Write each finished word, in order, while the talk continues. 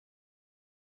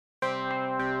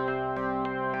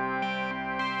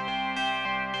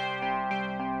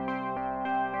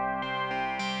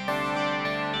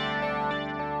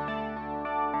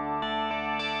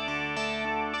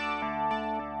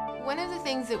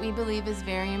things that we believe is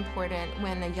very important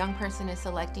when a young person is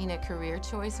selecting a career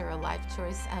choice or a life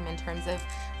choice in terms of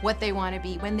what they want to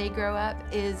be when they grow up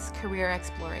is career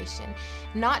exploration.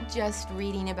 Not just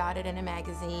reading about it in a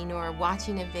magazine or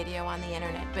watching a video on the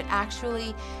internet, but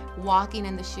actually walking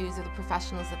in the shoes of the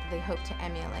professionals that they hope to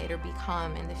emulate or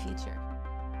become in the future.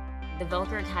 The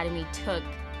Voelcker Academy took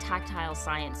tactile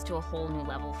science to a whole new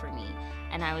level for me,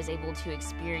 and I was able to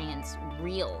experience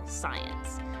real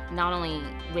science, not only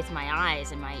with my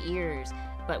eyes and my ears,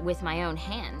 but with my own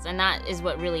hands, and that is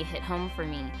what really hit home for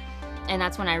me. And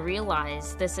that's when I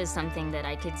realized this is something that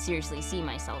I could seriously see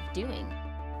myself doing.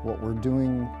 What we're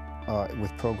doing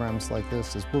with programs like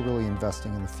this is we're really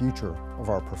investing in the future of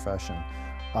our profession.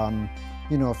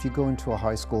 You know, if you go into a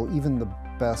high school, even the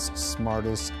best,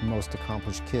 smartest, most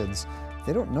accomplished kids,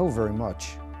 they don't know very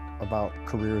much about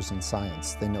careers in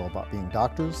science. They know about being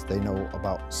doctors, they know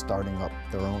about starting up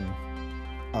their own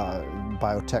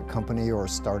biotech company or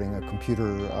starting a computer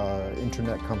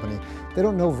internet company. They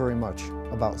don't know very much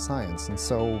about science, and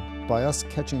so by us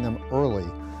catching them early,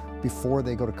 before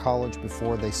they go to college,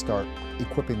 before they start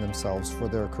equipping themselves for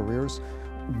their careers,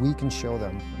 we can show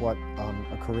them what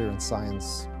a career in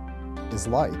science is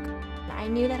like. I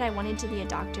knew that I wanted to be a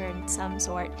doctor in some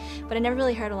sort, but I never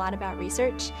really heard a lot about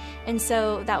research, and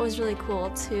so that was really cool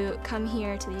to come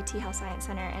here to the UT Health Science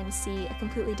Center and see a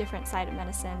completely different side of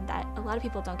medicine that a lot of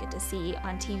people don't get to see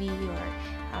on TV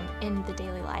or in the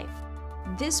daily life.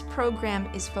 This program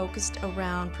is focused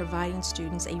around providing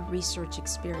students a research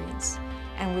experience,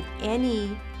 and with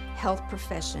any health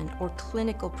profession or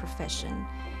clinical profession,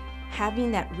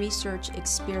 having that research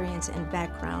experience and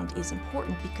background is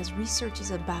important because research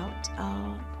is about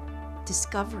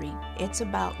discovery. It's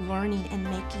about learning and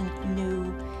making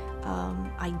new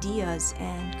ideas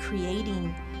and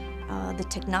creating the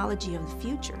technology of the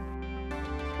future.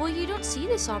 Well, you don't see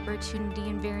this opportunity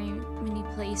in very many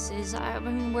places. I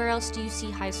mean, where else do you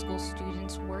see high school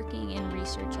students working in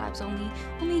research labs? Only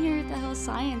here at the Health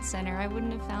Science Center. I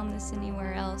wouldn't have found this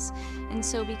anywhere else. And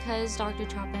so because Dr.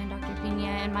 Chapa and Dr. Pena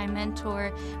and my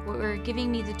mentor were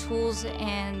giving me the tools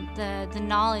and the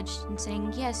knowledge and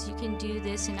saying, yes, you can do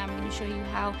this, and I'm going to show you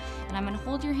how, and I'm going to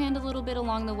hold your hand a little bit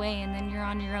along the way, and then you're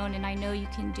on your own, and I know you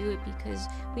can do it because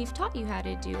we've taught you how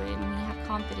to do it, and we have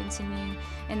confidence in you,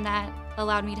 and that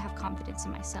allowed me to have confidence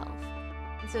in myself.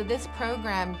 So this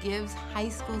program gives high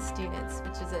school students,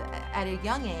 which is at a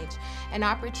young age, an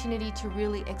opportunity to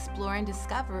really explore and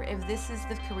discover if this is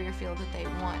the career field that they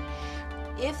want.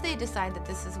 If they decide that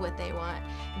this is what they want,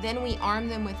 then we arm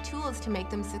them with tools to make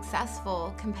them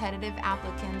successful, competitive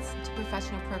applicants to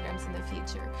professional programs in the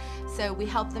future. So we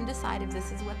help them decide if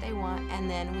this is what they want, and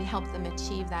then we help them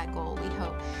achieve that goal, we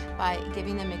hope, by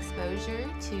giving them exposure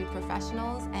to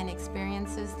professionals and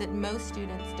experiences that most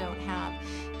students don't have,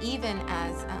 even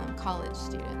as college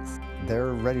students.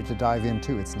 They're ready to dive in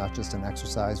too. It's not just an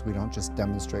exercise. We don't just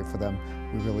demonstrate for them.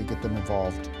 We really get them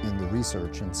involved in the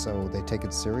research, and so they take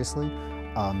it seriously.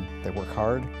 They work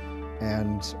hard,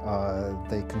 and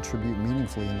they contribute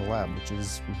meaningfully in the lab, which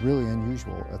is really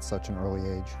unusual at such an early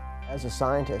age. As a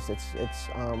scientist, it's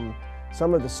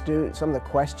some of the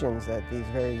questions that these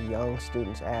very young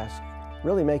students ask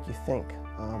really make you think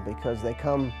because they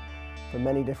come from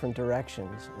many different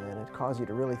directions, and it causes you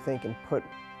to really think and put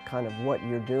kind of what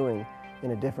you're doing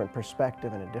in a different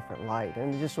perspective and a different light,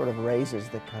 and it just sort of raises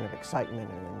the kind of excitement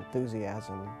and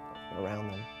enthusiasm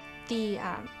around them. The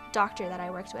doctor that I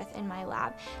worked with in my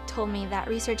lab told me that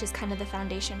research is kind of the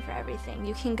foundation for everything.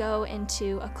 You can go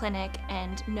into a clinic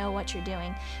and know what you're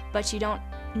doing, but you don't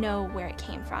know where it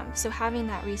came from. So having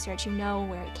that research, you know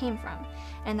where it came from,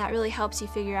 and that really helps you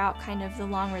figure out kind of the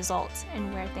long results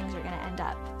and where things are going to end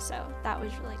up. So that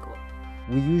was really cool.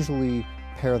 We usually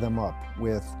pair them up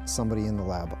with somebody in the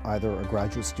lab, either a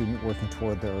graduate student working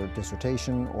toward their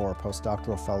dissertation or a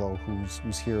postdoctoral fellow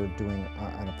who's here doing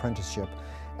an apprenticeship,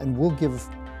 and we'll give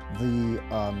the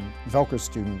Voelcker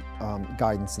student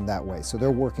guidance in that way. So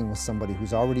they're working with somebody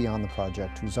who's already on the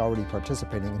project, who's already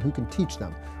participating, and who can teach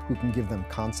them, who can give them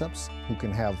concepts, who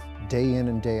can have day in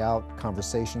and day out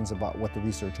conversations about what the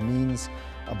research means,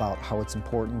 about how it's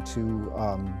important to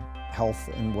health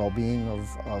and well-being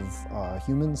of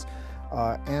humans,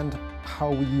 and how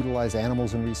we utilize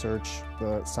animals in research,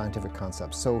 the scientific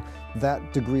concepts. So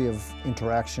that degree of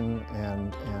interaction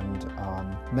and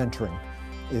mentoring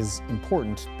is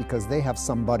important because they have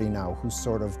somebody now who's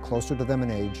sort of closer to them in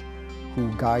age,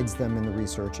 who guides them in the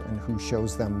research and who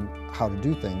shows them how to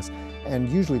do things. And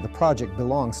usually the project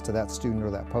belongs to that student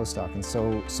or that postdoc, and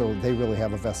so they really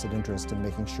have a vested interest in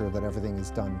making sure that everything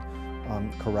is done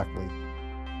correctly.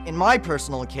 In my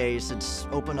personal case, it's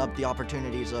opened up the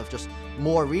opportunities of just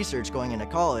more research going into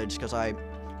college, because I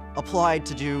applied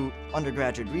to do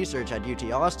undergraduate research at UT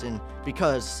Austin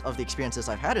because of the experiences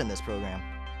I've had in this program.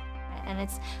 And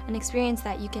it's an experience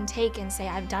that you can take and say,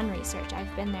 I've done research,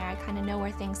 I've been there, I kind of know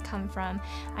where things come from,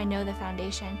 I know the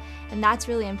foundation. And that's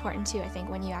really important too, I think,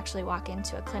 when you actually walk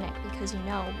into a clinic, because you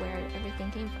know where everything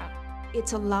came from.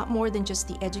 It's a lot more than just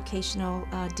the educational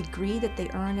degree that they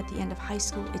earn at the end of high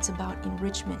school. It's about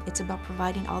enrichment. It's about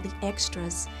providing all the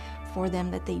extras for them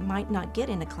that they might not get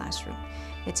in a classroom.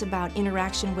 It's about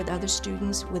interaction with other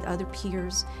students, with other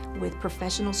peers, with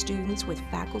professional students, with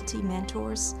faculty,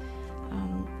 mentors.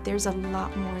 There's a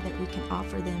lot more that we can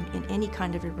offer them in any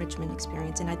kind of enrichment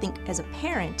experience. And I think as a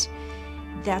parent,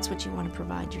 that's what you want to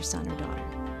provide your son or daughter.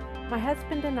 My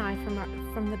husband and I,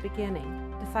 from the beginning,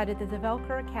 decided that the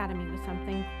Voelcker Academy was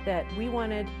something that we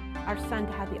wanted our son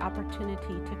to have the opportunity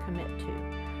to commit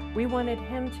to. We wanted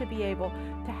him to be able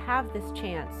to have this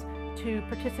chance to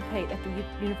participate at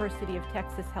the University of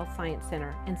Texas Health Science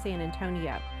Center in San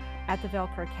Antonio at the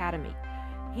Voelcker Academy.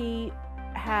 He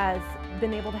has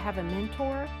been able to have a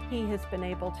mentor. He has been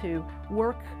able to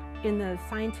work in the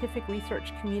scientific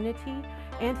research community,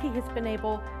 and he has been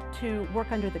able to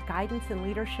work under the guidance and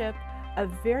leadership of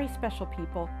very special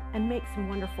people and make some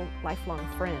wonderful lifelong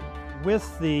friends.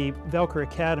 With the Voelcker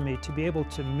Academy, to be able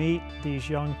to meet these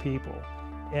young people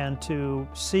and to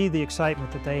see the excitement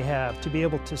that they have, to be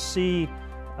able to see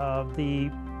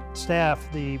the staff,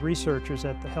 the researchers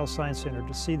at the Health Science Center,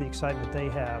 to see the excitement they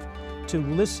have, to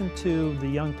listen to the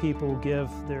young people give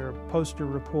their poster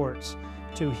reports,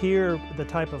 to hear the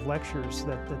type of lectures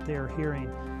that they're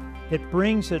hearing. It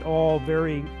brings it all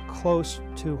very close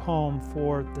to home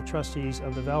for the trustees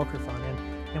of the Voelcker Fund.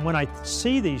 And when I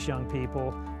see these young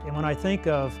people, and when I think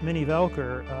of Minnie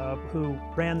Voelcker, who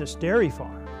ran this dairy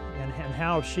farm, and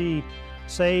how she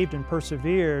saved and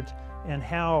persevered, and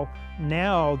how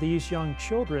now these young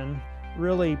children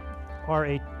really are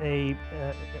a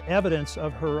evidence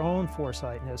of her own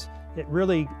foresightness, it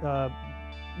really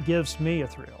gives me a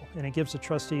thrill, and it gives the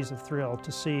trustees a thrill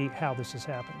to see how this is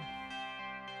happening.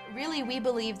 Really, we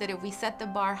believe that if we set the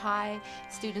bar high,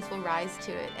 students will rise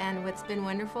to it, and what's been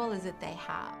wonderful is that they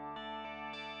have.